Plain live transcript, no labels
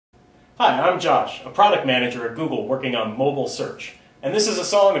Hi, I'm Josh, a product manager at Google working on mobile search. And this is a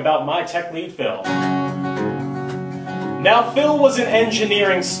song about my tech lead, Phil. Now, Phil was an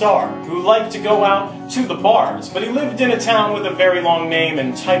engineering star who liked to go out to the bars, but he lived in a town with a very long name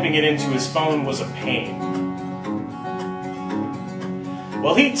and typing it into his phone was a pain.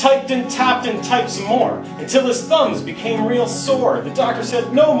 Well, he typed and typed some more until his thumbs became real sore. The doctor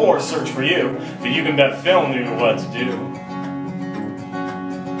said, "No more search for you," but you can bet Phil knew what to do.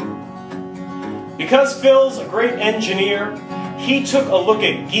 Because Phil's a great engineer, he took a look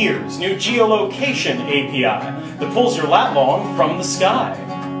at Gears' new geolocation API that pulls your lat long from the sky.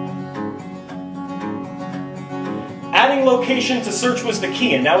 Adding location to search was the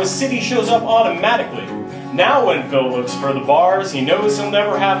key, and now his city shows up automatically. Now when Phil looks for the bars, he knows he'll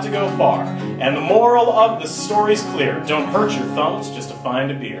never have to go far. And the moral of the story's clear: don't hurt your thumbs just to find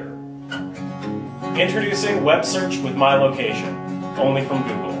a beer. Introducing Web Search with My Location, only from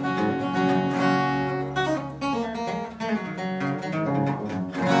Google.